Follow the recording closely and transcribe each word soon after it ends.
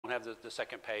have the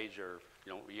second page, or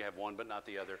you have one but not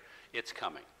the other, it's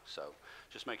coming. So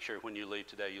just make sure when you leave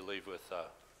today, you leave with,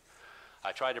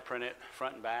 I tried to print it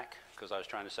front and back because I was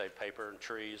trying to save paper and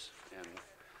trees, and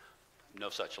no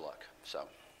such luck. So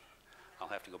I'll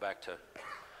have to go back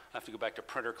to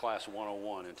Printer Class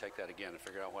 101 and take that again and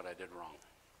figure out what I did wrong.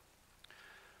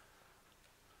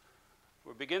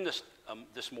 We'll begin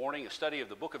this morning a study of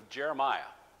the book of Jeremiah.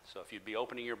 So if you'd be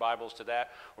opening your Bibles to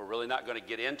that, we're really not going to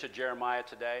get into Jeremiah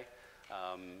today.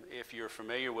 If you're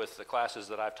familiar with the classes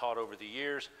that I've taught over the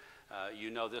years, you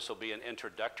know this will be an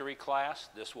introductory class.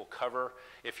 This will cover,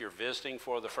 if you're visiting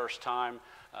for the first time,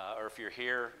 or if you're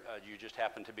here, you just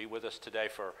happen to be with us today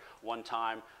for one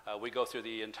time, we go through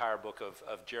the entire book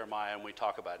of Jeremiah and we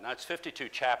talk about it. Now it's 52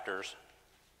 chapters,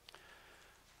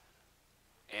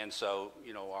 and so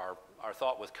our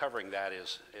thought with covering that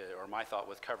is, or my thought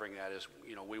with covering that is,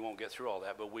 we won't get through all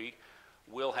that, but we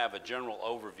will have a general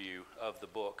overview of the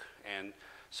book and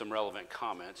some relevant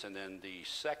comments. And then the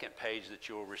second page that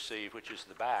you'll receive, which is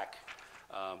the back,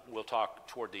 we'll talk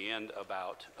toward the end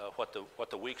about what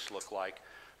the weeks look like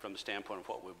from the standpoint of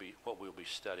what we'll be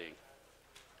studying.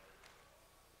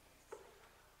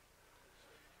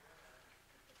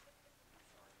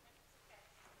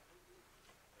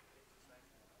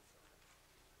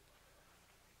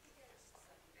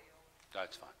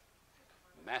 That's fine.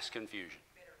 Mass confusion.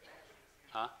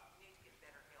 Huh?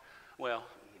 Well,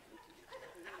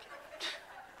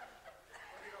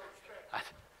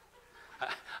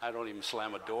 I don't even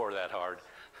slam a door that hard.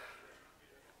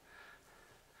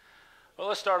 Well,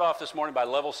 let's start off this morning by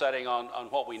level setting on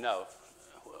what we know.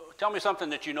 Tell me something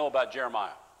that you know about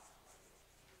Jeremiah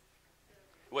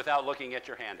without looking at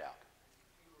your handout.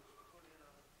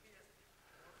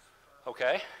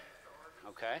 Okay.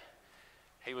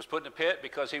 He was put in a pit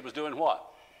because he was doing what?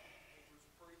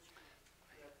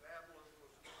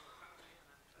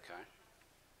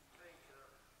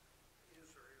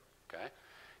 Okay.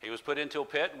 He was put into a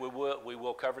pit. We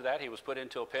will cover that. He was put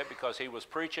into a pit because he was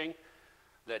preaching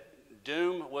that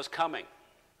doom was coming,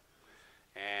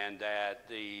 and that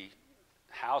the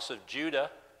house of Judah,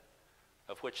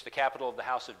 of which the capital of the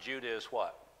house of Judah is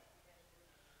what?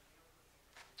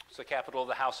 It's the capital of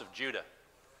the house of Judah.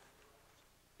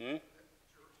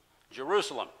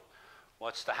 Jerusalem.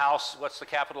 What's the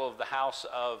capital of the house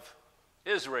of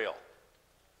Israel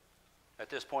at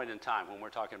this point in time when we're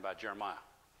talking about Jeremiah?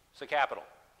 It's the capital.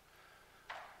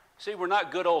 See, we're not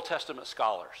good Old Testament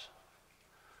scholars.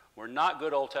 We're not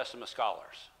good Old Testament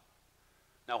scholars.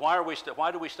 Now, why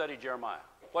do we study Jeremiah?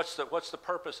 What's the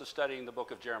purpose of studying the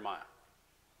book of Jeremiah?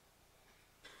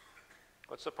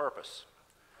 What's the purpose?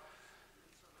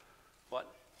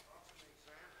 What?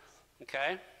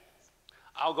 Okay.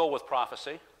 I'll go with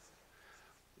prophecy.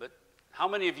 But how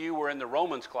many of you were in the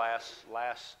Romans class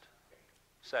last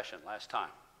time?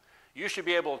 You should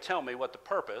be able to tell me what the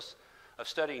purpose of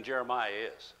studying Jeremiah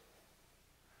is.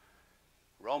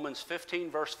 Romans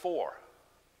 15, verse 4.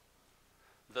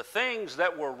 The things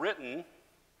that were written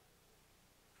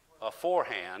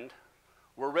aforehand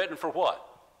were written for what?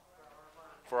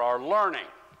 For our learning.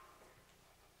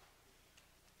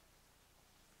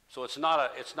 So it's not a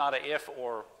if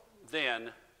or then,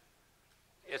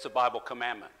 it's a Bible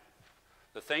commandment.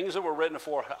 The things that were written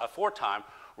aforetime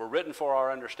were written for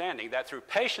our understanding, that through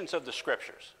patience of the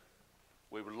Scriptures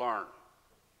we would learn.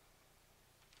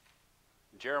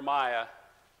 Jeremiah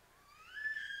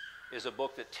is a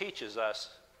book that teaches us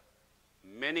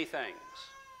many things.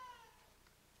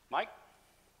 Mike?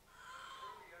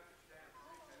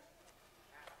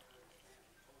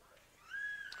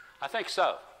 I think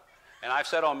so. And I've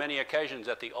said on many occasions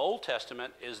that the Old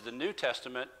Testament is the New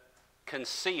Testament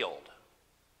concealed.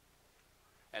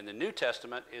 And the New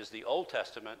Testament is the Old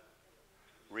Testament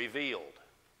revealed.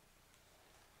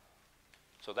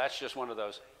 So that's just one of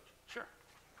those. Sure.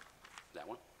 That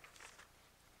one.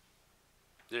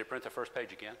 Did it print the first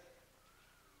page again?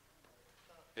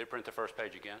 Did it print the first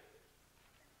page again?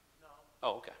 No.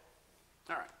 Oh, okay.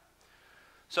 All right.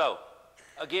 So,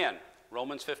 again,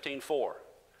 Romans 15:4.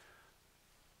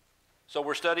 So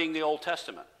we're studying the Old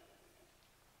Testament.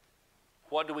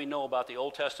 What do we know about the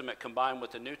Old Testament combined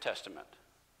with the New Testament?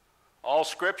 All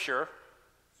Scripture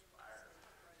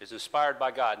is inspired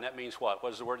by God, and that means what? What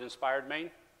does the word inspired mean?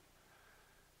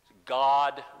 It's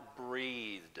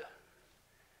God-breathed.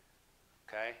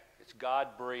 Okay? It's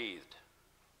God-breathed.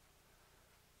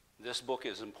 This book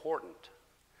is important.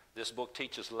 This book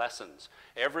teaches lessons.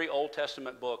 Every Old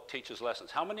Testament book teaches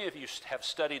lessons. How many of you have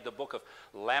studied the book of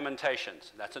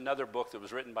Lamentations? That's another book that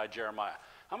was written by Jeremiah.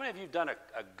 How many of you have done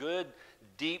a good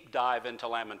deep dive into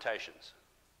Lamentations?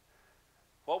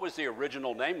 What was the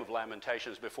original name of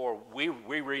Lamentations before we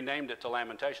renamed it to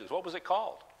Lamentations? What was it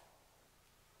called?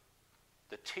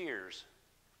 The Tears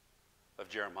of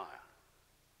Jeremiah.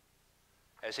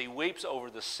 As he weeps over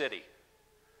the city,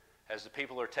 as the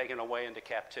people are taken away into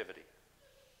captivity.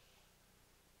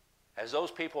 As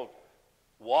those people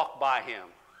walk by him,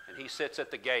 and he sits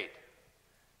at the gate,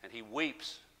 and he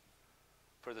weeps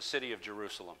for the city of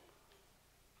Jerusalem.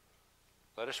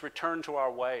 Let us return to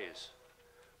our ways.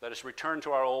 Let us return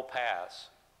to our old paths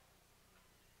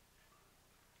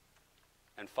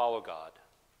and follow God.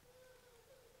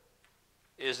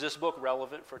 Is this book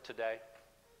relevant for today?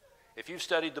 If you've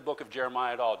studied the book of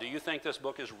Jeremiah at all, do you think this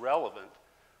book is relevant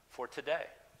for today?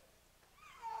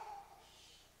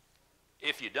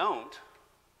 If you don't,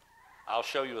 I'll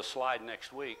show you a slide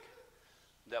next week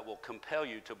that will compel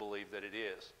you to believe that it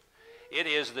is. It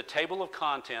is the table of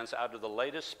contents out of the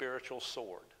latest spiritual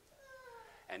sword.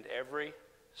 And every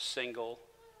single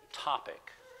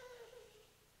topic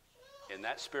in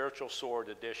that spiritual sword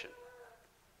edition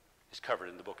is covered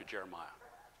in the book of Jeremiah.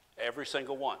 Every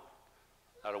single one.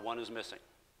 Not a one is missing.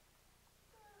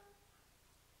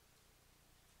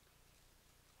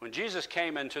 When Jesus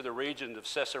came into the region of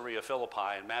Caesarea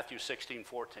Philippi in Matthew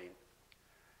 16:14,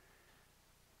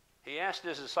 he asked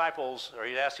his disciples, or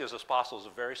he asked his apostles,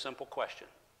 a very simple question.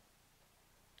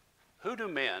 Who do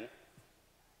men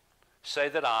say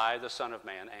that I, the Son of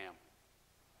Man, am?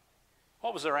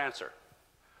 What was their answer?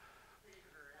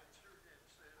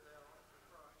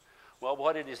 Well,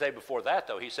 what did he say before that,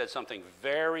 though? He said something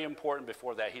very important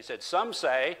before that. He said, some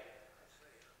say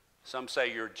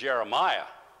you're Jeremiah.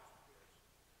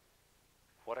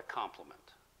 What a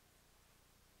compliment.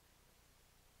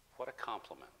 What a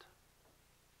compliment.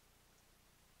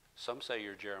 Some say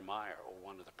you're Jeremiah or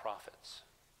one of the prophets.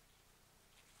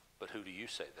 But who do you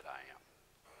say that I am?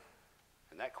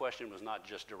 And that question was not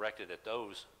just directed at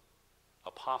those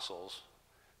apostles,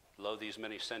 lo, these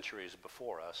many centuries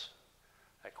before us.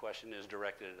 That question is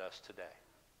directed at us today.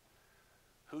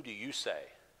 Who do you say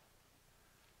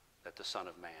that the Son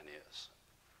of Man is?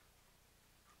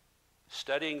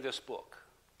 Studying this book,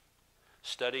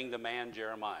 studying the man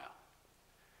Jeremiah,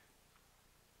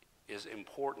 is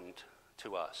important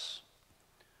to us.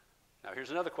 Now,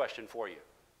 here's another question for you.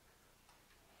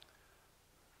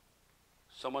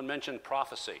 Someone mentioned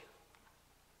prophecy.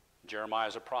 Jeremiah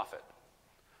is a prophet.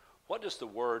 What does the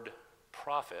word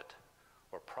prophet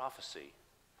or prophecy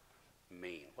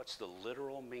mean? What's the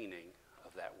literal meaning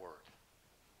of that word?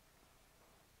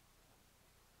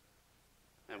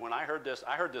 And when I heard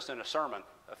this in a sermon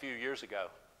a few years ago,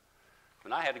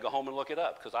 and I had to go home and look it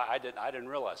up because I didn't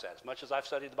realize that. As much as I've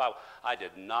studied the Bible, I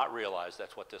did not realize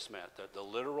that's what this meant, the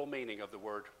literal meaning of the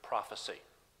word prophecy.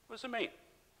 What does it mean?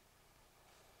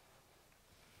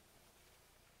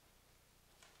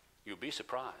 You'll be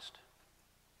surprised.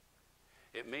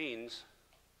 It means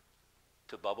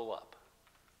to bubble up.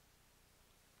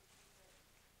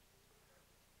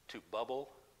 To bubble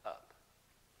up.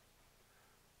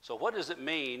 So what does it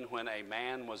mean when a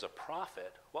man was a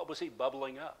prophet? What was he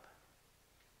bubbling up?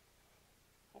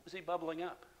 What was he bubbling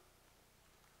up?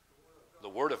 The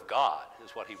Word of God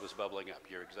is what he was bubbling up.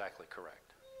 You're exactly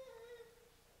correct.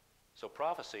 So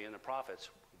prophecy and the prophets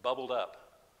bubbled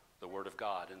up the Word of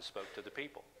God and spoke to the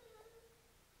people.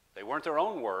 They weren't their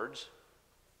own words.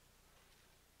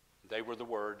 They were the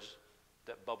words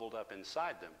that bubbled up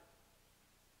inside them,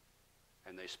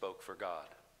 and they spoke for God.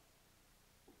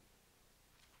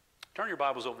 Turn your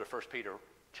Bibles over to 1 Peter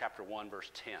chapter 1,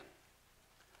 verse 10.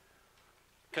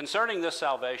 Concerning this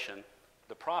salvation,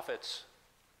 the prophets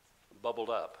bubbled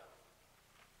up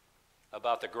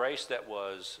about the grace that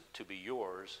was to be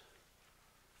yours,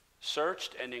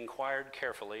 searched and inquired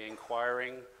carefully,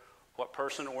 inquiring what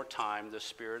person or time the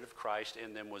Spirit of Christ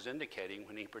in them was indicating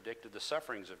when he predicted the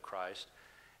sufferings of Christ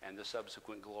and the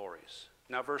subsequent glories.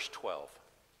 Now, verse 12.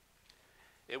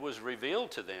 It was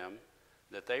revealed to them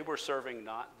that they were serving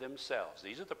not themselves.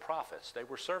 These are the prophets. They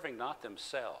were serving not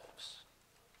themselves,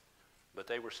 but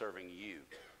they were serving you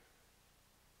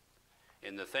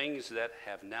in the things that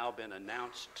have now been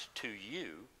announced to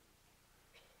you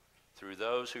through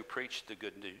those who preached the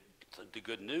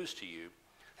good news to you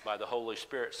by the Holy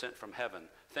Spirit sent from heaven,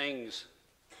 things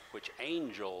which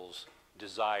angels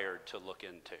desired to look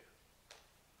into.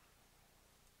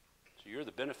 So you're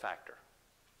the benefactor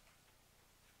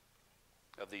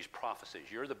of these prophecies.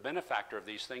 You're the benefactor of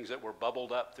these things that were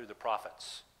bubbled up through the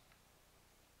prophets.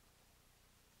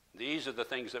 These are the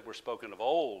things that were spoken of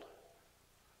old,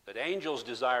 that angels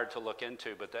desired to look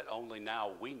into, but that only now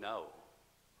we know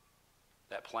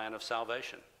that plan of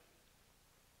salvation.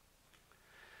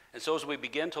 And so as we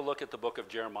begin to look at the book of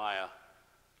Jeremiah,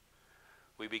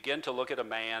 we begin to look at a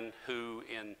man who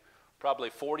in probably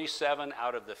 47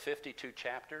 out of the 52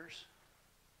 chapters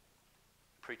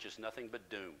preaches nothing but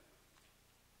doom.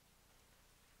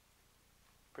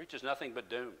 Preaches nothing but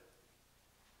doom.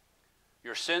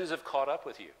 Your sins have caught up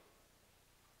with you.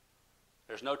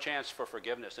 There's no chance for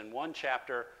forgiveness. In one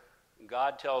chapter,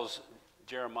 God tells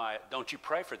Jeremiah, don't you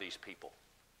pray for these people.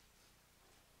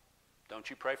 Don't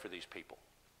you pray for these people.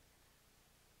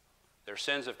 Their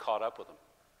sins have caught up with them.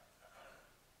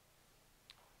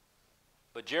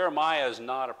 But Jeremiah is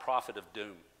not a prophet of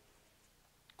doom.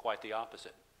 Quite the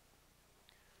opposite.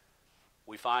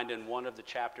 We find in one of the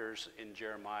chapters in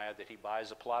Jeremiah that he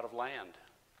buys a plot of land.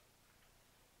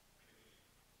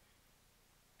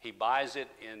 He buys it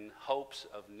in hopes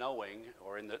of knowing,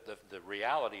 or in the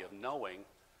reality of knowing,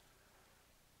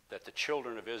 that the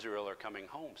children of Israel are coming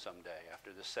home someday after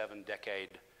the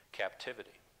 7-decade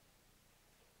captivity.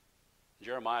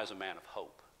 Jeremiah is a man of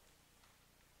hope.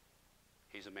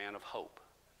 He's a man of hope.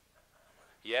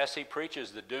 Yes, he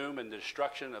preaches the doom and the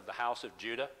destruction of the house of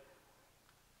Judah.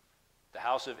 The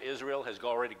house of Israel has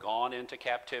already gone into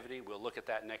captivity. We'll look at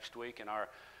that next week in our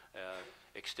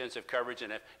extensive coverage.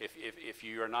 And if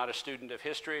you are not a student of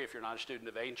history, if you're not a student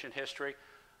of ancient history,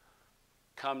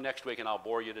 come next week and I'll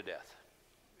bore you to death.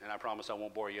 And I promise I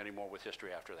won't bore you anymore with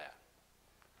history after that.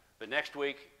 But next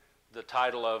week, the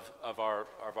title of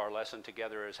our lesson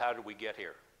together is How Did We Get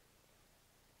Here?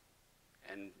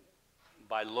 And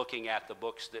by looking at the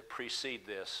books that precede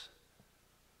this,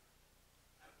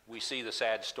 we see the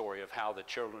sad story of how the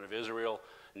children of Israel,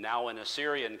 now in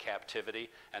Assyrian captivity,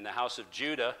 and the house of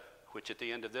Judah, which at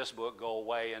the end of this book go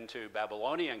away into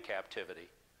Babylonian captivity,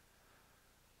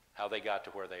 how they got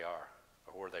to where they are,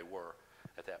 or where they were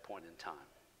at that point in time.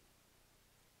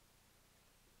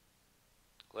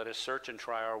 Let us search and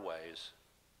try our ways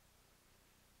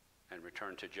and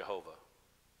return to Jehovah.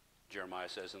 Jeremiah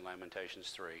says in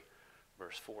Lamentations 3,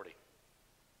 verse 40.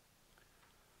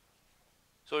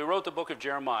 So he wrote the book of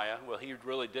Jeremiah. Well, he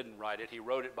really didn't write it. He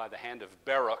wrote it by the hand of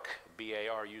Baruch,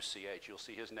 B-A-R-U-C-H. You'll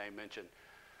see his name mentioned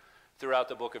throughout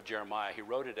the book of Jeremiah. He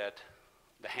wrote it at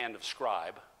the hand of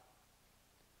scribe.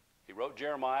 He wrote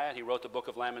Jeremiah. He wrote the book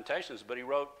of Lamentations, but he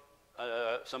wrote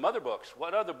some other books.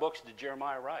 What other books did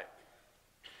Jeremiah write?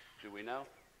 Do we know?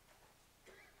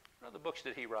 What other books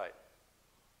did he write?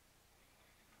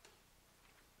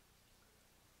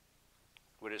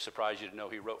 Would it surprise you to know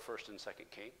he wrote 1st and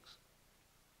 2nd Kings?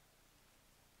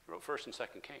 He wrote 1st and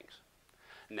 2nd Kings.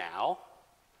 Now,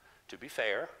 to be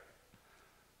fair,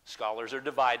 scholars are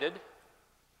divided.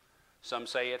 Some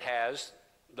say it has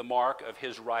the mark of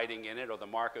his writing in it, or the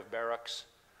mark of Baruch's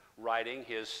writing,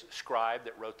 his scribe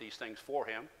that wrote these things for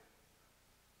him.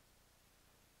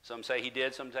 Some say he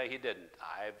did, some say he didn't.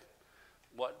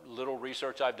 What little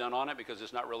research I've done on it, because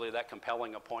it's not really that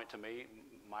compelling a point to me,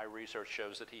 my research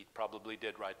shows that he probably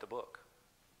did write the book,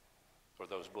 or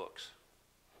those books,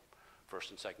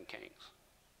 1st and 2nd Kings.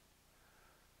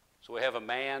 So we have a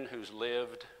man who's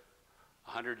lived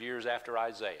 100 years after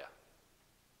Isaiah,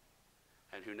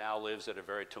 and who now lives at a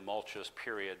very tumultuous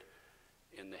period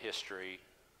in the history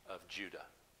of Judah.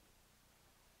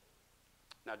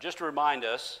 Now, just to remind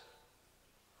us,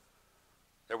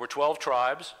 there were 12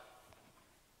 tribes,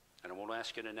 and I won't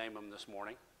ask you to name them this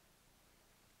morning,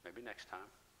 maybe next time.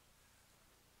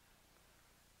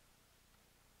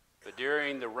 But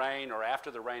during the reign, or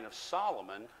after the reign of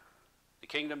Solomon, the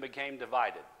kingdom became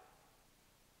divided.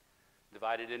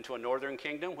 Divided into a northern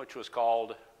kingdom, which was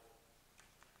called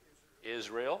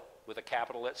Israel, with a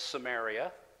capital at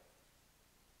Samaria,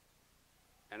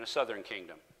 and a southern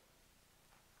kingdom,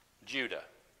 Judah,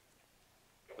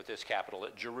 with its capital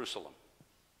at Jerusalem.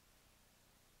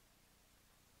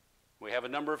 We have a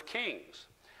number of kings.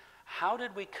 How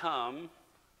did we come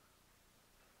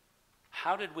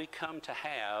to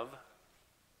have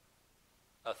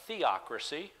a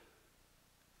theocracy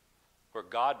where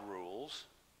God rules,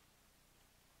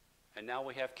 and now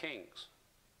we have kings?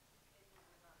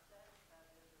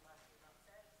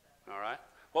 All right.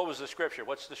 What was the scripture?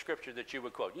 What's the scripture that you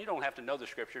would quote? You don't have to know the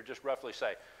scripture, just roughly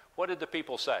say. What did the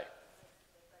people say?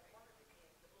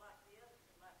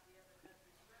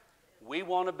 We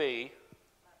want to be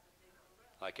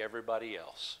like everybody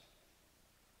else.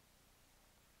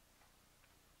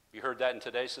 You heard that in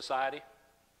today's society?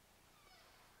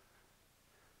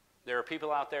 There are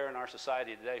people out there in our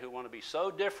society today who want to be so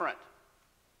different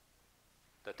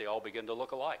that they all begin to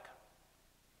look alike.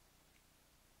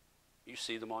 You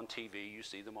see them on TV, you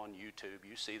see them on YouTube,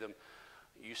 you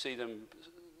see them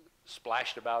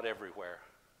splashed about everywhere.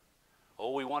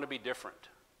 Oh, we want to be different.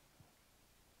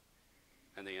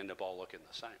 And they end up all looking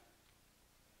the same.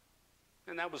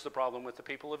 And that was the problem with the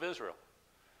people of Israel.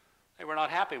 They were not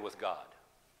happy with God.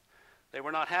 They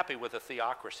were not happy with a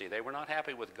theocracy. They were not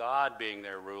happy with God being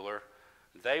their ruler.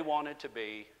 They wanted to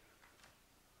be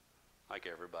like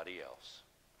everybody else.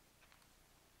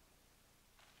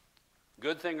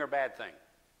 Good thing or bad thing?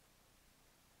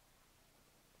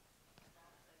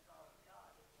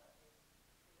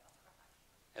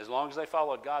 As long as they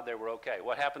followed God, they were okay.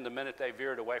 What happened the minute they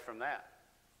veered away from that?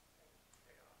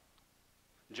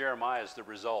 Jeremiah is the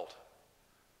result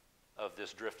of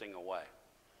this drifting away.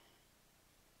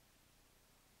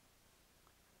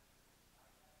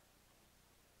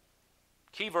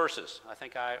 Key verses. I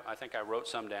think I wrote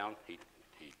some down. He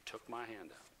took my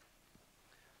hand out.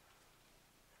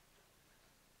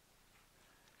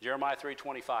 Jeremiah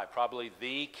 3:25, probably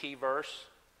the key verse,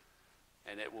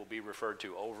 and it will be referred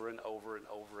to over and over and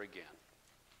over again.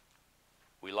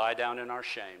 We lie down in our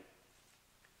shame,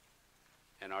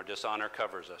 and our dishonor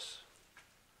covers us.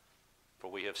 For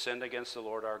we have sinned against the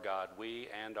Lord our God, we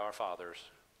and our fathers,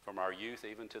 from our youth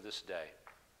even to this day.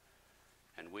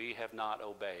 And we have not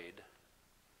obeyed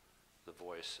the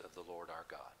voice of the Lord our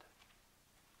God.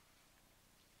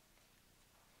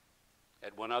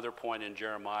 At one other point in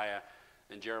Jeremiah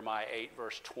 8,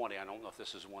 verse 20, I don't know if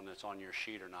this is one that's on your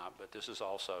sheet or not, but this is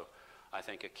also, I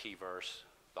think, a key verse.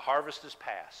 The harvest is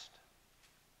past.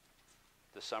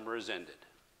 The summer is ended.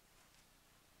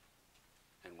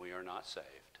 And we are not saved.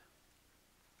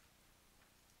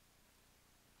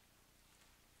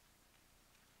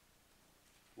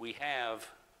 We have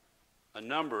a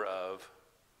number of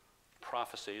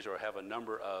prophecies, or have a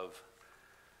number of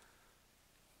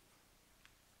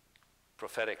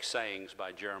prophetic sayings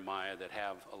by Jeremiah that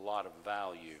have a lot of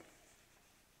value.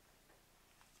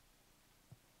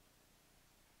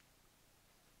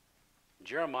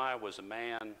 Jeremiah was a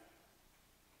man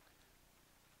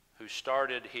who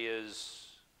started his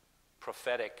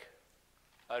prophetic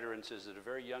utterances at a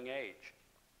very young age.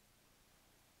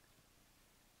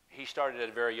 He started at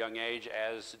a very young age,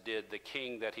 as did the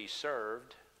king that he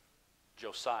served,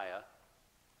 Josiah,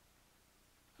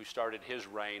 who started his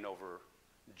reign over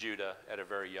Judah at a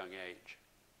very young age.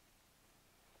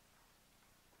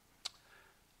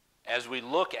 As we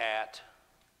look at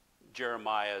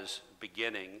Jeremiah's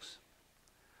beginnings,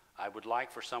 I would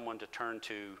like for someone to turn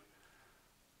to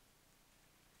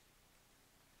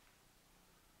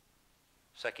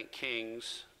 2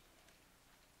 Kings.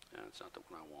 No, that's not the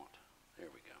one I want. There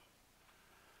we go.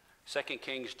 2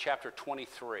 Kings chapter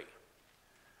 23.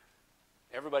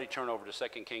 Everybody turn over to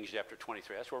 2 Kings chapter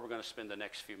 23. That's where we're going to spend the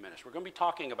next few minutes. We're going to be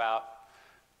talking about,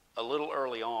 a little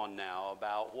early on now,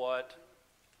 about what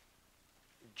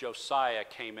Josiah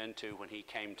came into when he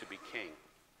came to be king.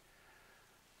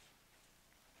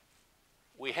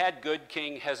 We had good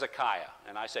King Hezekiah,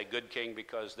 and I say good king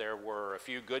because there were a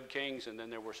few good kings and then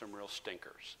there were some real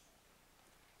stinkers.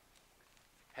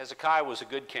 Hezekiah was a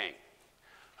good king.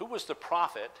 Who was the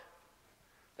prophet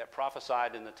that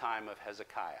prophesied in the time of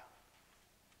Hezekiah?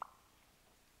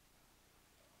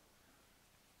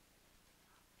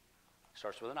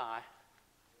 Starts with an I.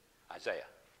 Isaiah.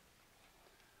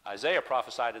 Isaiah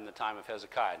prophesied in the time of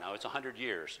Hezekiah. Now, it's 100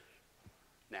 years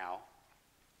now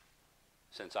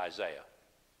since Isaiah.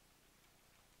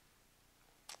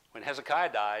 When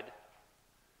Hezekiah died,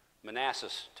 Manasseh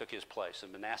took his place,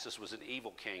 and Manasseh was an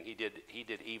evil king. He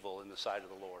did evil in the sight of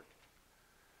the Lord.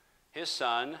 His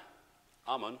son,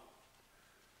 Ammon,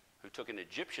 who took an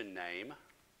Egyptian name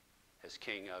as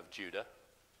king of Judah,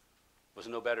 was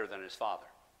no better than his father.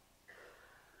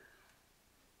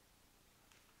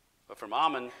 But from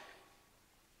Ammon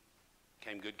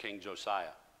came good King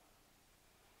Josiah.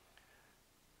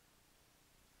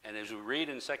 And as we read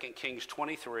in 2 Kings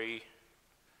 23,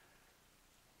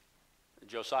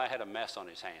 Josiah had a mess on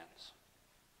his hands.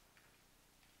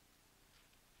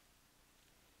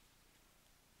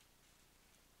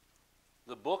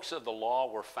 The books of the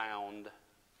law were found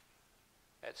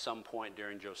at some point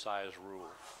during Josiah's rule.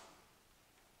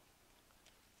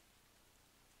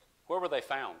 Where were they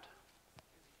found?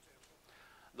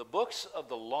 The books of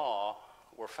the law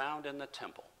were found in the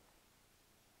temple.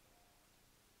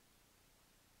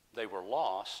 They were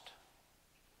lost,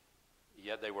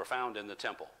 yet they were found in the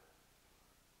temple.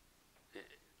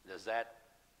 Does that,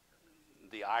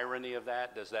 the irony of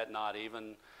that, does that not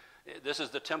even, this is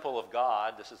the temple of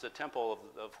God. This is the temple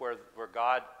of where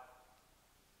God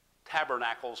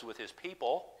tabernacles with his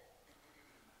people.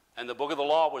 And the book of the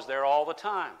law was there all the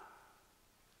time.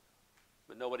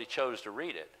 But nobody chose to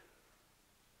read it.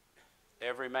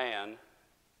 Every man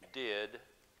did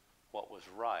what was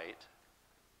right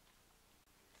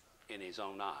in his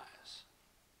own eyes.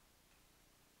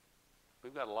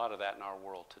 We've got a lot of that in our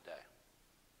world today.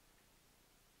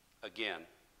 Again,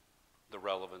 the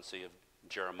relevancy of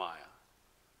Jeremiah,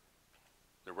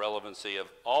 the relevancy of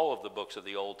all of the books of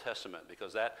the Old Testament,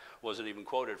 because that wasn't even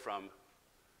quoted from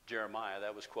Jeremiah.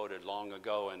 That was quoted long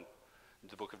ago in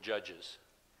the book of Judges,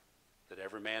 that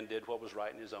every man did what was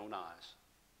right in his own eyes.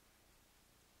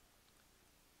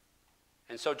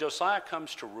 And so Josiah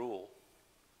comes to rule.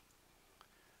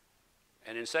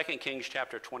 And in 2 Kings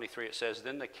chapter 23 it says,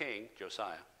 then the king,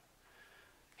 Josiah,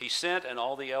 he sent, and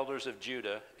all the elders of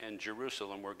Judah and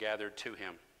Jerusalem were gathered to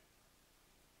him.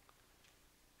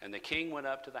 And the king went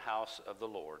up to the house of the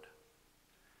Lord,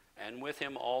 and with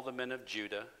him all the men of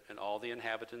Judah and all the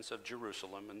inhabitants of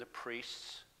Jerusalem and the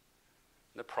priests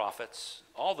and the prophets,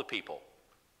 all the people,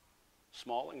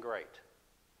 small and great.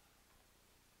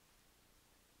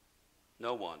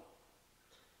 No one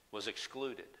was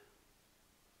excluded.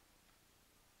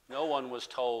 No one was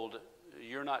told,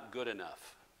 you're not good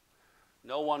enough.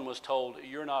 No one was told,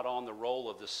 you're not on the roll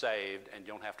of the saved and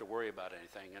you don't have to worry about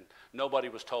anything. And nobody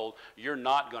was told, you're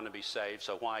not going to be saved,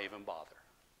 so why even bother?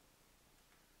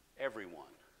 Everyone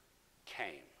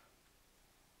came,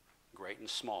 great and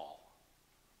small,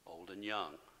 old and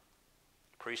young,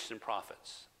 priests and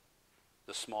prophets,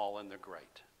 the small and the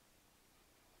great.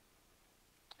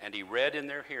 And he read in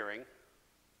their hearing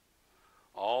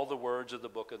all the words of the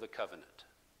book of the covenant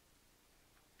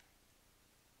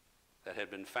that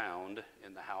had been found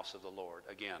in the house of the Lord.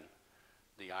 Again,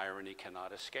 the irony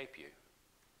cannot escape you.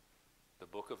 The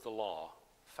book of the law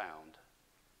found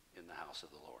in the house of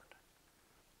the Lord.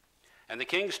 And the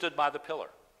king stood by the pillar,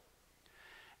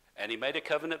 and he made a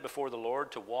covenant before the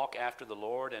Lord to walk after the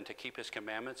Lord and to keep his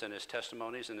commandments and his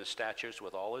testimonies and his statutes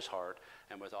with all his heart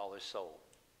and with all his soul.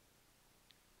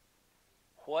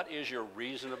 What is your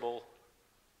reasonable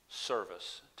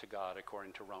service to God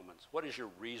according to Romans? What is your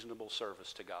reasonable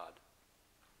service to God?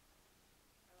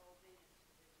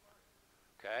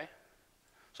 Okay?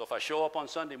 So if I show up on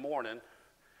Sunday morning,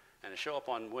 and I show up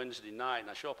on Wednesday night, and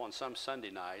I show up on some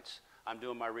Sunday nights, I'm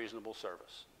doing my reasonable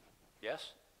service.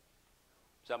 Yes?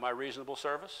 Is that my reasonable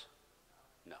service?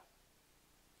 No.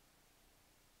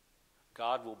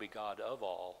 God will be God of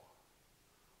all,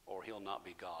 or he'll not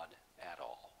be God at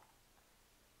all.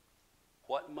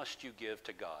 What must you give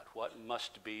to God? What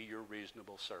must be your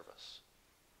reasonable service?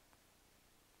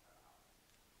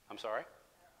 I'm sorry?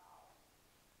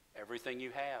 Everything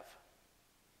you have.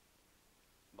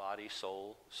 Body,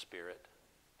 soul, spirit.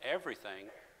 Everything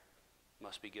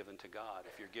must be given to God.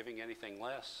 If you're giving anything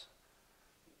less,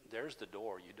 there's the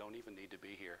door. You don't even need to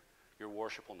be here. Your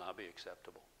worship will not be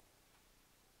acceptable.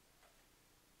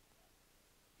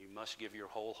 You must give your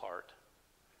whole heart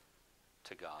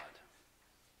to God.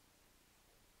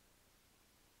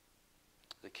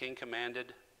 The king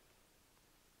commanded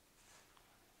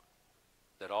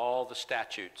that all the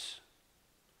statutes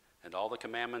and all the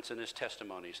commandments and his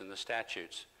testimonies and the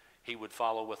statutes he would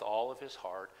follow with all of his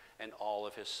heart and all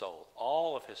of his soul.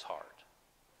 All of his heart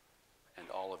and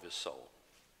all of his soul.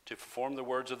 To perform the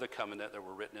words of the covenant that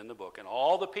were written in the book. And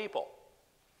all the people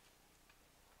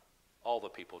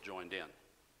joined in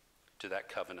to that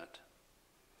covenant.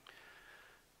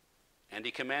 And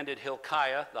he commanded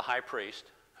Hilkiah, the high priest.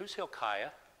 Who's Hilkiah?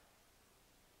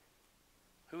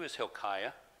 Who is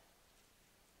Hilkiah?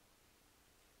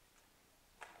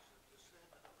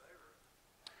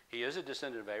 He is a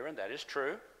descendant of Aaron, that is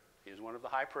true. He is one of the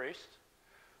high priests.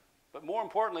 But more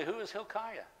importantly, who is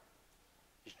Hilkiah?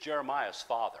 He's Jeremiah's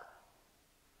father.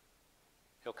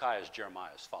 Hilkiah is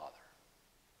Jeremiah's father.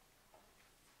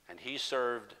 And he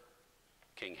served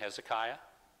King Hezekiah.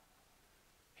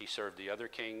 He served the other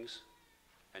kings.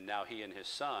 And now he and his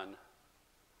son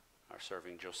are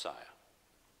serving Josiah.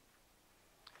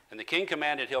 And the king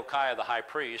commanded Hilkiah the high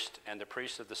priest and the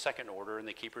priests of the second order and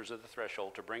the keepers of the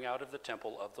threshold to bring out of the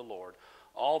temple of the Lord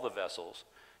all the vessels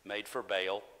made for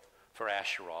Baal, for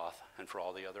Asheroth, and for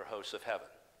all the other hosts of heaven.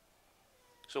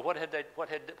 So what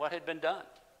had been done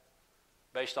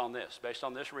based on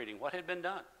this reading? What had been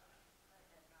done?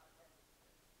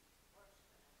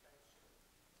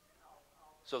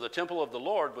 So the temple of the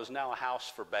Lord was now a house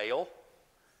for Baal.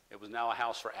 It was now a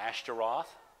house for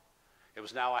Ashtaroth. It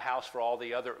was now a house for all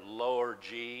the other lower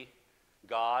G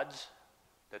gods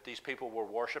that these people were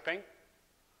worshiping.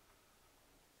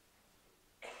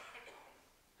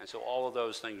 And so all of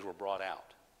those things were brought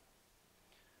out.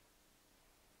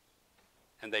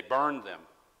 And they burned them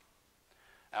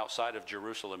outside of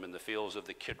Jerusalem in the fields of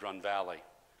the Kidron Valley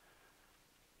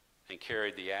and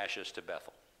carried the ashes to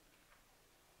Bethel.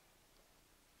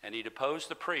 And he deposed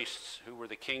the priests who were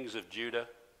the kings of Judah,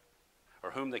 or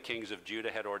whom the kings of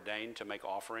Judah had ordained to make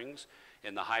offerings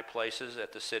in the high places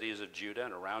at the cities of Judah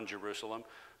and around Jerusalem,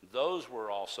 those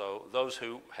were also those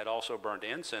who had also burned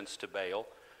incense to Baal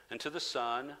and to the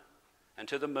sun and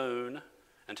to the moon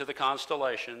and to the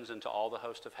constellations and to all the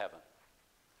host of heaven.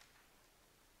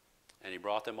 And he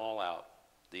brought them all out,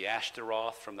 the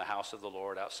Ashtaroth from the house of the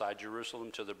Lord outside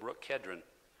Jerusalem to the brook Kedron.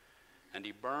 And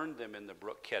he burned them in the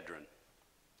brook Kedron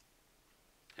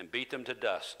and beat them to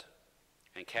dust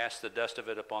and cast the dust of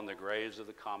it upon the graves of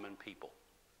the common people.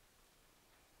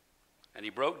 And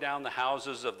he broke down the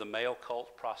houses of the male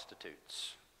cult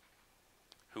prostitutes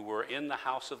who were in the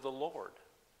house of the Lord,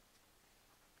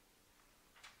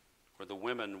 where the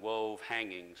women wove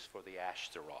hangings for the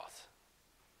Ashtaroth.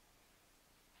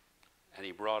 And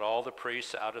he brought all the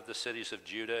priests out of the cities of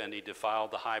Judah, and he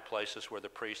defiled the high places where the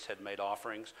priests had made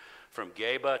offerings, from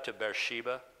Geba to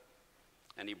Beersheba.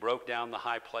 And he broke down the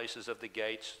high places of the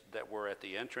gates that were at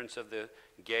the entrance of the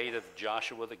gate of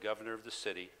Joshua, the governor of the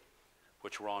city,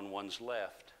 which were on one's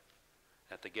left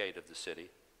at the gate of the city.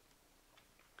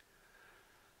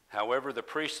 However, the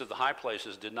priests of the high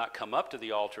places did not come up to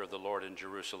the altar of the Lord in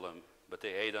Jerusalem, but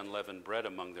they ate unleavened bread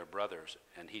among their brothers.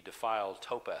 And he defiled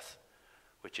Topheth,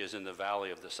 which is in the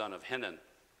valley of the son of Hinnom,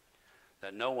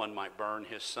 that no one might burn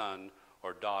his son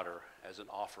or daughter as an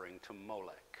offering to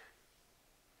Molech.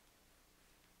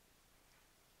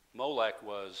 Molech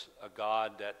was a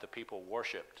god that the people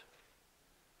worshipped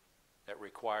that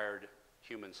required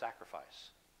human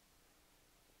sacrifice.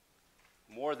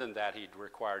 More than that, he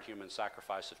required human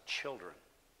sacrifice of children.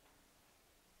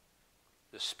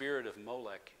 The spirit of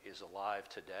Molech is alive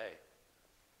today.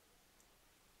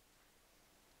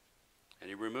 And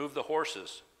he removed the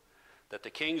horses that the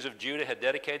kings of Judah had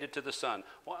dedicated to the sun.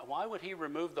 Why would he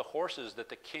remove the horses that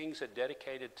the kings had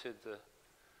dedicated to the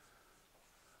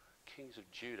kings of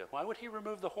Judah? Why would he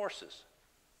remove the horses?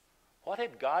 What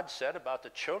had God said about the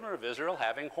children of Israel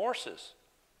having horses?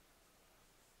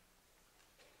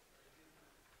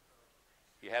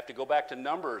 You have to go back to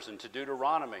Numbers and to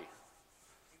Deuteronomy.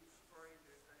 He was afraid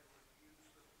that they would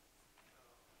use them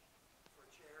for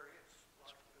chariots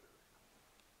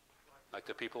Like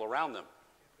the people around them.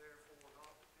 and therefore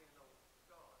not depend on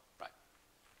God. Right.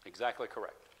 Exactly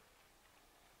correct.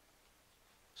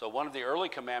 So one of the early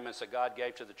commandments that God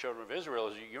gave to the children of Israel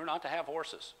is you're not to have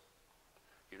horses.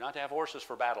 You're not to have horses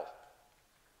for battle.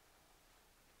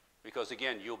 Because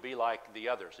again, you'll be like the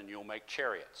others and you'll make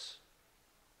chariots.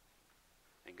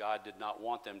 And God did not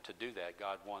want them to do that.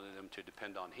 God wanted them to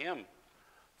depend on him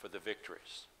for the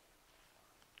victories.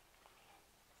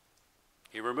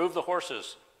 He removed the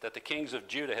horses that the kings of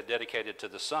Judah had dedicated to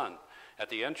the sun at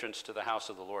the entrance to the house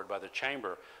of the Lord by the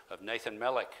chamber of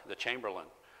Nathan-Melech, the chamberlain,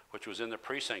 which was in the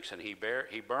precincts, and he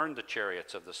burned the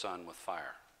chariots of the sun with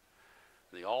fire.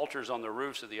 And the altars on the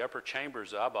roofs of the upper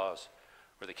chambers, Abaz,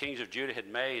 where the kings of Judah had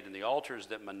made, and the altars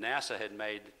that Manasseh had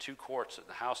made, 2 courts at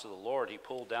the house of the Lord, he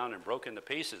pulled down and broke into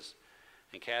pieces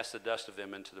and cast the dust of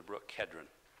them into the brook Kedron.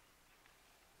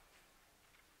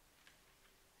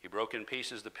 He broke in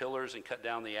pieces the pillars and cut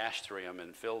down the Ashtarim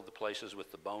and filled the places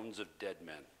with the bones of dead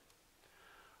men.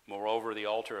 Moreover, the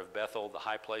altar of Bethel, the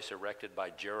high place erected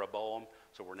by Jeroboam.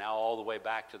 So we're now all the way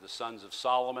back to the sons of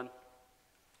Solomon,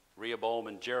 Rehoboam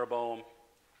and Jeroboam,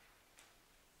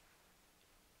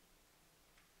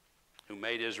 who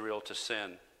made Israel to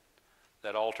sin.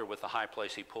 That altar with the high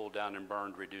place he pulled down and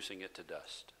burned, reducing it to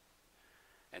dust.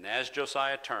 And as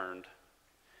Josiah turned,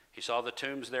 he saw the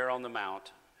tombs there on the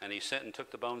mount, and he sent and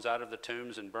took the bones out of the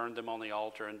tombs and burned them on the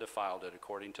altar and defiled it,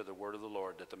 according to the word of the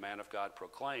Lord that the man of God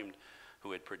proclaimed,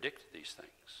 who had predicted these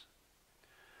things.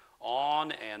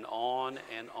 On and on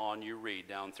and on you read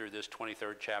down through this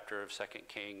 23rd chapter of 2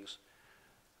 Kings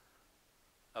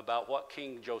about what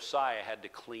King Josiah had to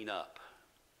clean up.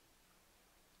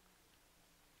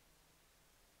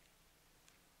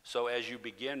 So as you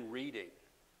begin reading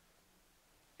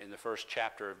in the first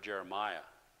chapter of Jeremiah,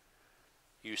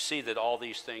 you see that all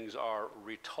these things are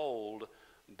retold,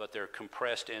 but they're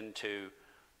compressed into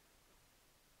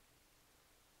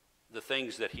the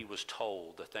things that he was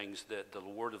told, the things that the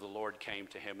word of the Lord came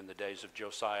to him in the days of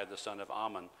Josiah, the son of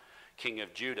Ammon, king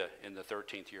of Judah, in the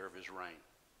 13th year of his reign.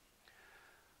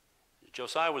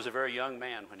 Josiah was a very young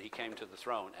man when he came to the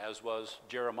throne, as was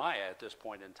Jeremiah at this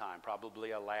point in time,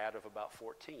 probably a lad of about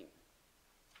 14.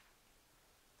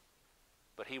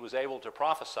 But he was able to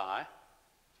prophesy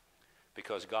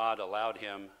because God allowed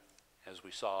him, as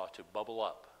we saw, to bubble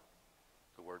up.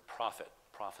 The word prophet,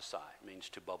 prophesy, means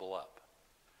to bubble up.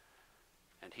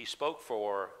 And he spoke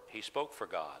for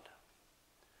God.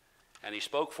 And he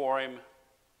spoke for him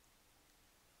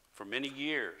for many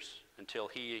years until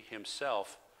he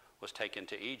himself was taken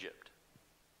to Egypt.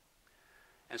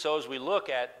 And so as we look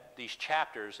at these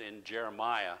chapters in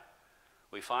Jeremiah,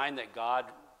 we find that God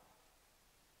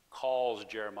calls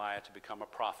Jeremiah to become a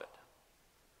prophet.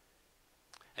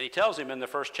 And he tells him in the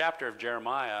first chapter of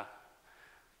Jeremiah,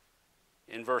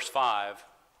 in verse 5,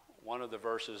 one of the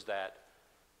verses that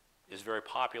is very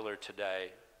popular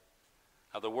today.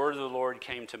 Now the word of the Lord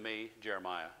came to me,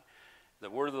 Jeremiah, the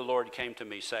word of the Lord came to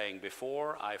me saying,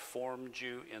 before I formed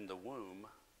you in the womb,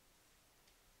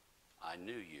 I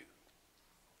knew you.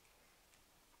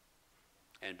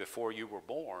 And before you were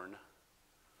born,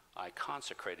 I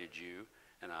consecrated you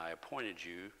and I appointed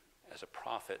you as a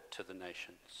prophet to the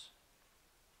nations.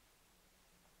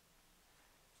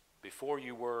 Before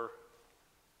you were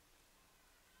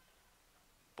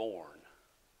born,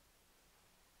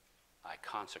 I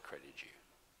consecrated you.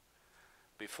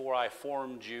 Before I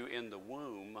formed you in the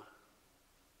womb,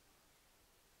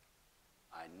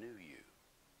 I knew you.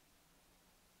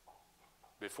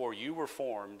 Before you were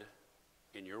formed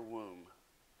in your womb,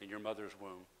 in your mother's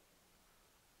womb,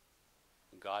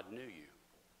 God knew you.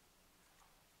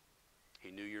 He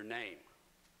knew your name.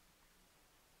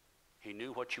 He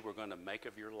knew what you were going to make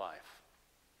of your life.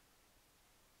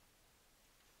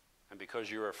 And because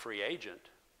you're a free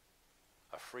agent,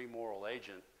 a free moral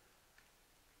agent,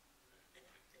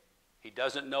 he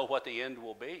doesn't know what the end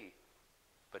will be,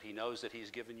 but he knows that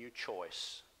he's given you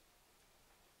choice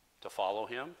to follow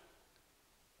him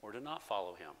or to not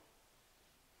follow him.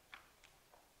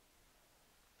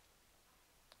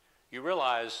 You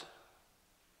realize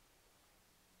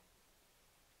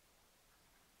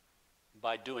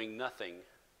by doing nothing,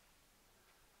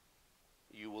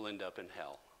 you will end up in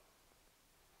hell.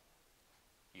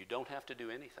 You don't have to do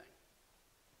anything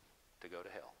to go to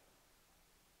hell.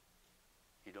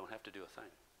 You don't have to do a thing.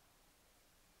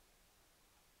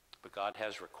 But God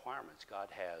has requirements. God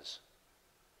has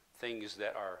things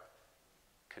that are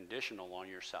conditional on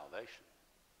your salvation.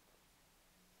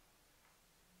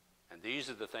 And these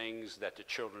are the things that the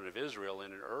children of Israel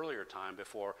in an earlier time,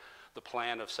 before the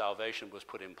plan of salvation was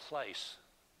put in place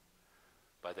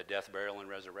by the death, burial, and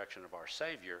resurrection of our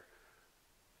Savior,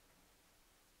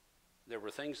 there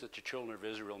were things that the children of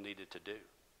Israel needed to do.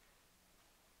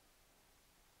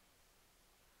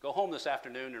 Go home this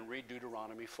afternoon and read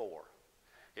Deuteronomy 4.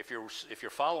 If you're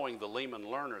following the Lehman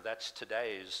Learner, that's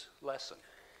today's lesson.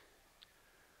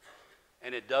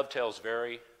 And it dovetails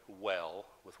very well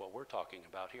with what we're talking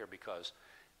about here, because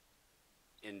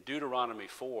in Deuteronomy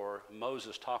 4,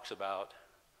 Moses talks about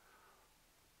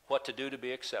what to do to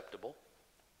be acceptable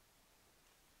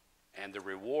and the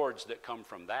rewards that come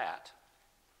from that,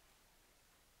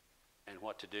 and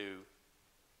what to do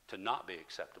to not be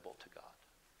acceptable to God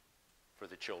for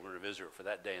the children of Israel for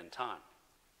that day and time.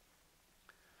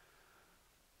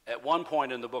 At one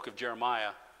point in the book of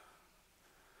Jeremiah,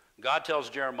 God tells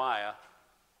Jeremiah,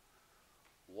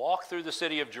 walk through the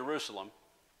city of Jerusalem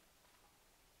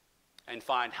and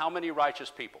find how many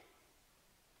righteous people.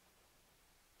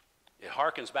 It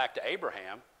harkens back to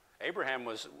Abraham. Abraham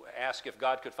was asked if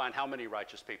God could find how many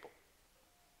righteous people.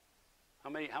 How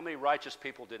many righteous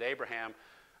people did Abraham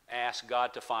ask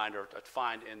God to find, or to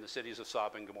find in the cities of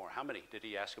Sodom and Gomorrah? How many did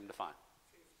he ask him to find?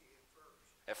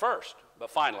 50 At first.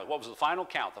 But finally, what was the final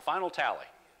count, the final tally?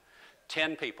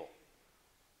 10 people.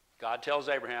 God tells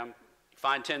Abraham,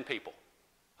 find 10 people.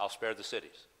 I'll spare the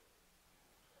cities.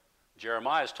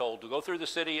 Jeremiah is told to go through the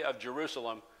city of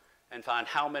Jerusalem and find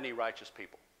how many righteous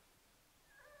people?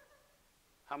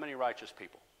 How many righteous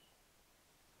people?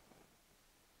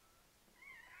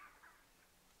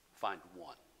 Find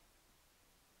one.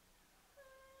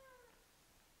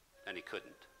 And he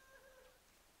couldn't.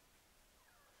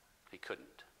 He couldn't.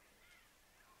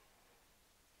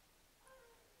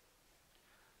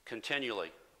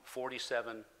 Continually,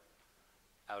 47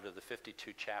 out of the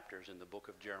 52 chapters in the book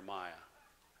of Jeremiah,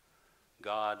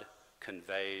 God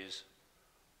conveys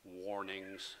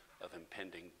warnings of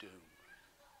impending doom.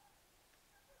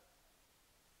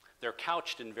 They're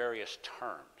couched in various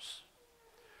terms.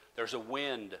 There's a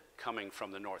wind coming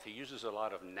from the north. He uses a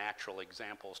lot of natural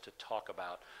examples to talk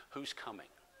about who's coming.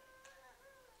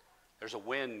 There's a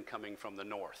wind coming from the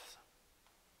north,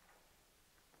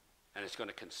 and it's going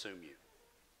to consume you.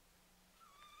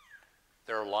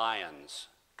 There are lions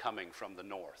coming from the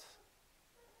north,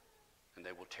 and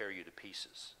they will tear you to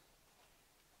pieces.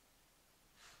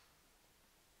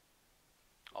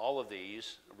 All of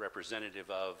these are representative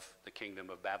of the kingdom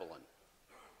of Babylon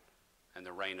and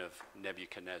the reign of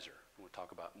Nebuchadnezzar. We'll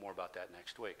talk more about that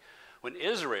next week. When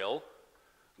Israel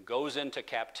goes into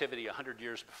captivity 100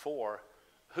 years before,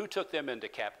 who took them into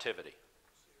captivity?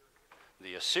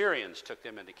 The Assyrians took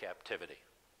them into captivity.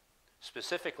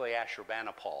 Specifically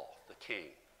Ashurbanipal, the king.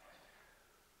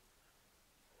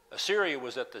 Assyria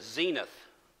was at the zenith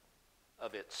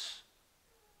of its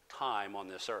time on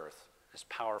this earth, as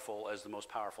powerful as the most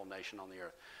powerful nation on the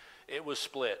earth. It was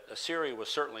split. Assyria was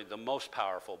certainly the most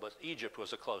powerful, but Egypt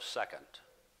was a close second.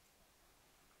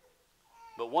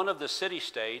 But one of the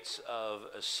city-states of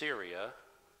Assyria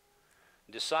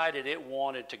decided it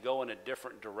wanted to go in a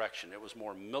different direction. It was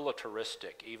more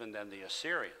militaristic even than the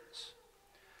Assyrians.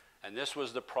 And this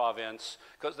was the province,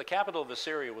 because the capital of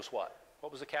Assyria was what?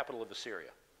 What was the capital of Assyria?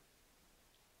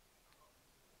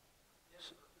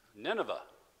 Nineveh.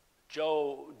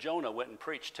 Jonah went and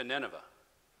preached to Nineveh.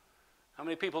 How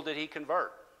many people did he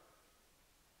convert?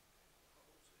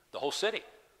 The whole city.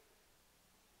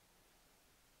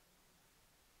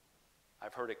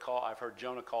 I've heard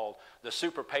Jonah called the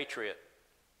super patriot,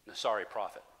 the sorry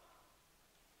prophet.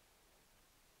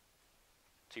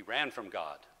 He ran from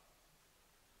God.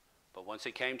 But once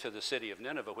he came to the city of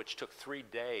Nineveh, which took 3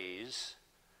 days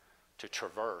to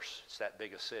traverse, it's that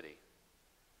big a city,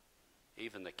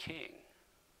 even the king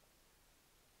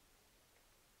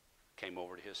came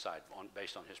over to his side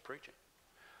based on his preaching.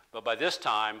 But by this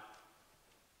time,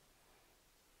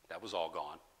 that was all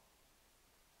gone.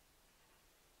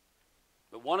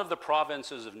 But one of the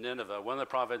provinces of Nineveh, one of the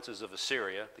provinces of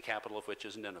Assyria, the capital of which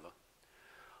is Nineveh,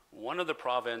 one of the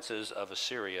provinces of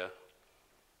Assyria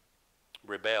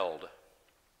rebelled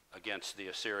against the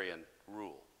Assyrian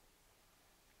rule.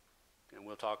 And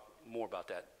we'll talk more about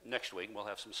that next week. We'll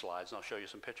have some slides, and I'll show you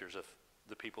some pictures of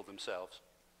the people themselves.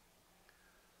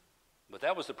 But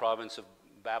that was the province of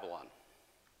Babylon,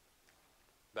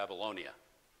 Babylonia.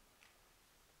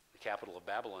 The capital of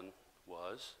Babylon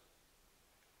was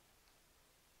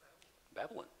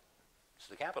Babylon. It's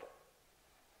the capital.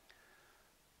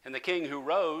 And the king who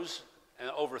rose and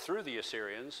overthrew the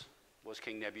Assyrians was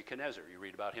King Nebuchadnezzar. You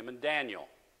read about him in Daniel.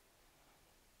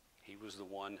 He was the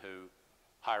one who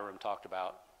Hiram talked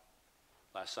about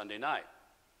last Sunday night.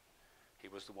 He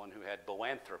was the one who had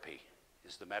boanthropy,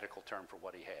 is the medical term for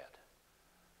what he had.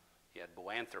 He had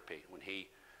boanthropy when he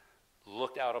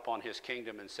looked out upon his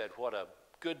kingdom and said, what a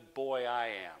good boy I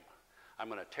am. I'm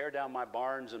going to tear down my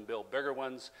barns and build bigger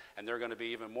ones, and they're going to be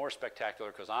even more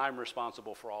spectacular because I'm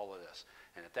responsible for all of this.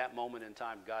 And at that moment in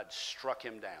time, God struck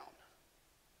him down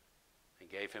and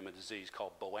gave him a disease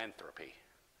called boanthropy,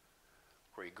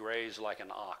 where he grazed like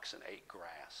an ox and ate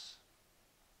grass.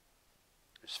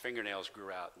 His fingernails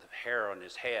grew out, and the hair on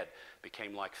his head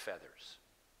became like feathers.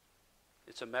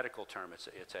 It's a medical term.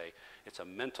 It's a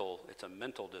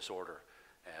mental disorder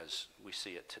as we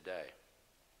see it today.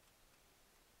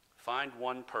 Find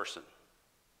one person.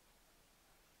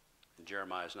 And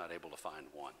Jeremiah is not able to find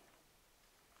one.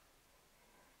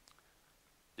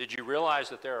 Did you realize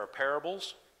that there are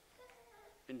parables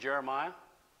in Jeremiah?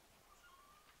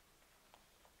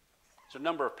 There's a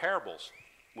number of parables.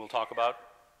 We'll talk about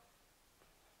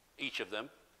each of them.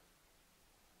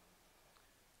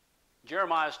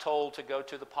 Jeremiah is told to go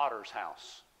to the potter's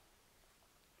house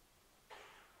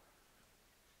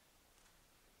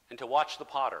and to watch the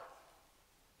potter.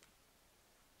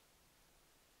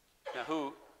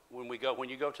 Now, when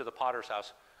you go to the potter's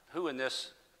house, who in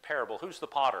this parable, who's the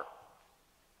potter?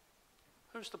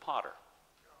 Who's the potter?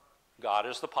 God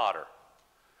is the potter.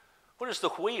 What is the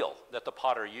wheel that the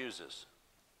potter uses?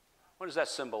 What does that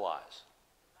symbolize?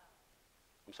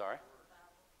 I'm sorry?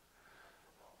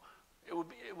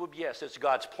 It would be, yes, it's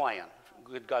God's plan.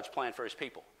 God's plan for his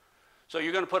people. So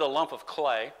you're going to put a lump of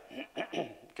clay.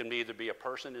 It can either be a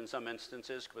person in some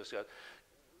instances, because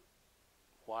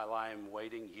while I am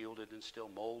waiting, yielded and still,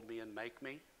 mold me and make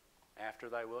me after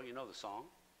thy will. You know the song.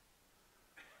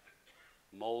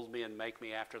 Mold me and make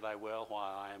me after thy will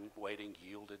while I am waiting,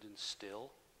 yielded and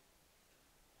still.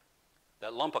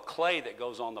 That lump of clay that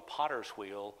goes on the potter's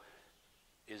wheel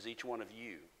is each one of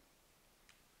you.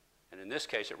 And in this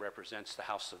case, it represents the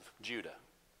house of Judah.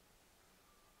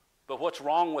 But what's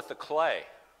wrong with the clay?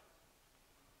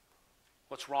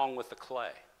 What's wrong with the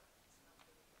clay?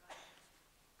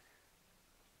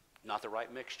 Not the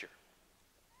right mixture.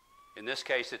 In this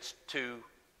case, it's too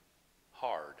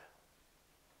hard.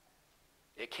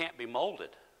 It can't be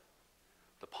molded.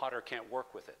 The potter can't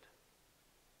work with it.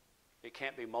 It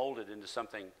can't be molded into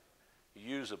something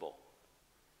usable.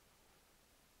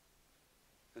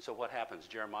 And so what happens?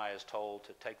 Jeremiah is told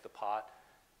to take the pot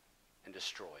and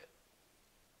destroy it,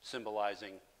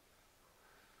 symbolizing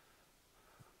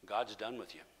God's done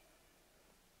with you.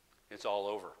 It's all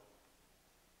over.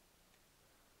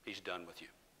 He's done with you.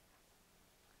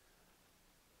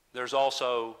 There's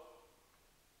also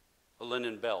a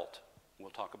linen belt.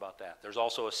 We'll talk about that. There's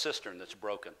also a cistern that's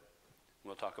broken.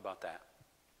 We'll talk about that.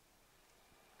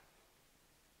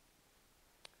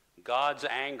 God's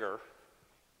anger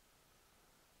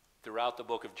throughout the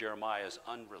book of Jeremiah is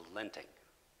unrelenting.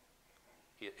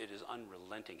 It is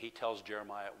unrelenting. He tells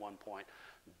Jeremiah at one point,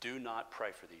 do not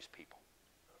pray for these people.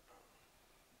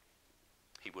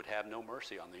 He would have no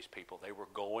mercy on these people. They were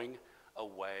going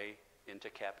away into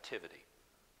captivity.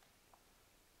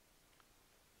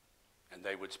 And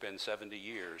they would spend 70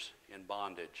 years in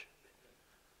bondage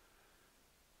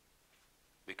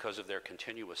because of their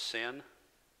continuous sin.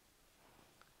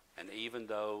 And even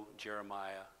though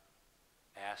Jeremiah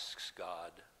asks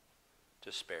God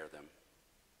to spare them,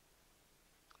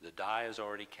 the die is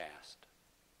already cast.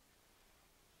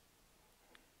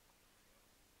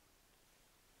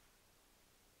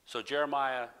 So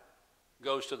Jeremiah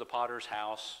goes to the potter's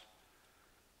house.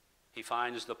 He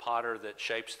finds the potter that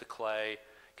shapes the clay,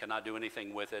 cannot do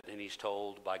anything with it, and he's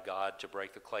told by God to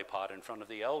break the clay pot in front of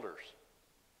the elders,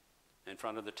 in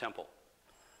front of the temple.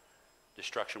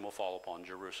 Destruction will fall upon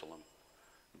Jerusalem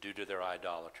due to their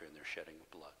idolatry and their shedding of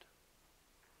blood.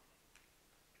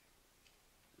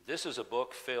 This is a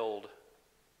book filled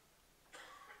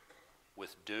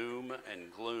with doom and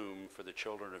gloom for the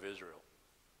children of Israel.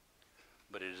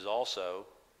 But it is also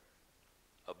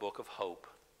a book of hope,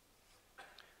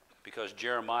 because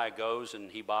Jeremiah goes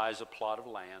and he buys a plot of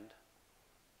land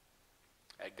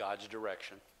at God's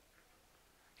direction.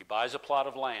 He buys a plot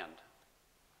of land.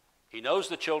 He knows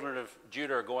the children of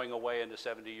Judah are going away into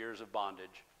 70 years of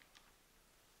bondage.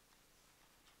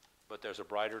 But there's a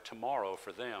brighter tomorrow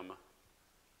for them.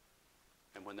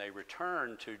 And when they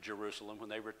return to Jerusalem, when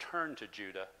they return to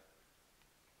Judah,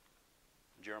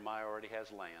 Jeremiah already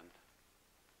has land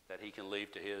that he can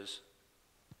leave to his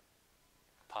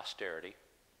posterity.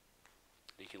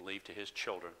 He can leave to his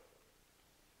children.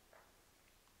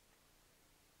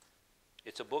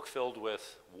 It's a book filled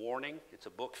with warning. It's a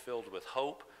book filled with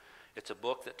hope. It's a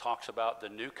book that talks about the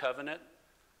new covenant.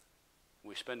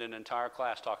 We spend an entire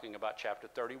class talking about chapter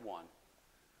 31,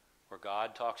 where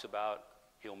God talks about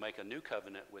he'll make a new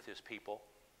covenant with his people.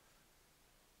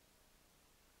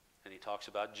 And he talks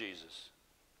about Jesus.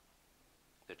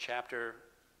 That chapter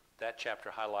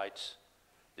highlights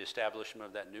the establishment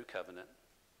of that new covenant,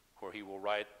 where he will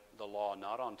write the law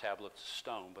not on tablets of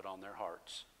stone, but on their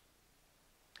hearts.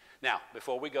 Now,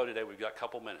 before we go today, we've got a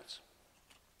couple minutes.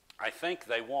 I think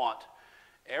they want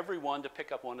everyone to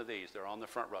pick up one of these. They're on the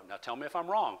front row. Now, tell me if I'm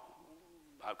wrong,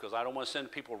 because I don't want to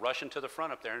send people rushing to the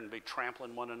front up there and be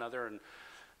trampling one another and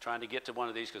trying to get to one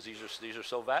of these, because these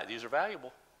are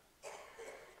valuable.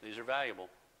 These are valuable.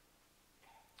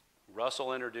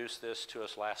 Russell introduced this to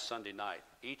us last Sunday night.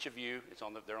 Each of you,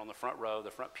 they're on the front row,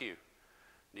 the front pew.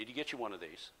 Need to get you one of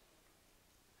these.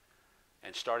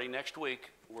 And starting next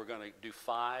week, we're going to do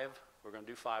 5. We're going to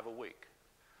do 5 a week.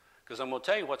 Because I'm going to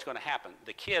tell you what's going to happen.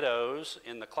 The kiddos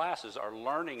in the classes are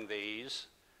learning these,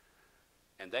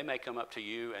 and they may come up to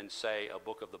you and say a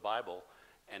book of the Bible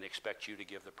and expect you to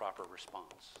give the proper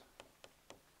response.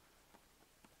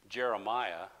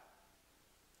 Jeremiah,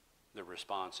 the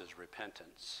response is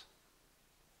repentance.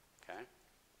 Okay?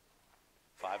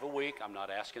 5 a week. I'm not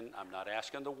asking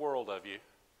the world of you.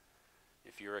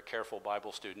 If you're a careful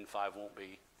Bible student, 5 won't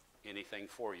be anything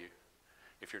for you.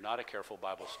 If you're not a careful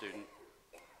Bible student,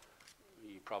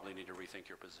 you probably need to rethink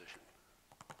your position.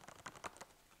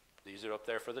 These are up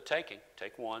there for the taking.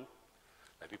 Take one.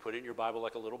 Maybe put it in your Bible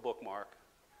like a little bookmark.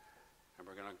 And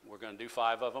we're gonna do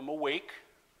 5 of them a week.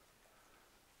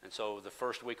 And so the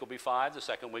first week will be 5. The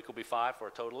second week will be 5 for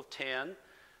a total of 10.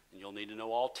 And you'll need to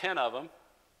know all 10 of them.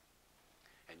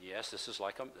 And yes, this is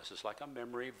like a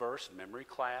memory verse, memory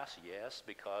class. Yes,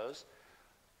 because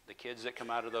the kids that come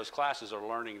out of those classes are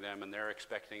learning them, and they're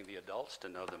expecting the adults to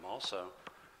know them also.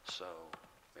 So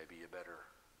maybe you better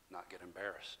not get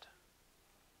embarrassed.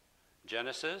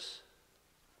 Genesis,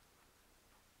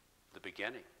 the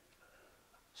beginning.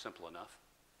 Simple enough.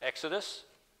 Exodus,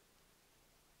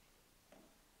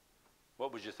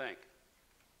 what would you think?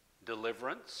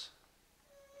 Deliverance.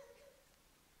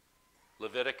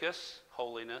 Leviticus,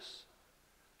 holiness.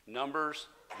 Numbers,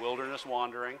 wilderness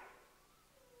wandering.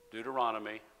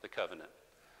 Deuteronomy, the covenant.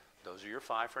 Those are your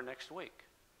 5 for next week.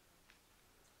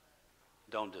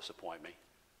 Don't disappoint me.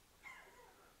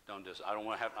 I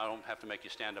don't have to make you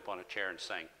stand up on a chair and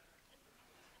sing.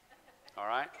 All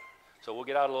right? So we'll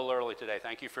get out a little early today.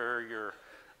 Thank you for your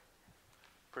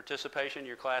participation in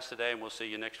your class today, and we'll see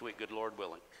you next week, good Lord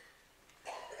willing.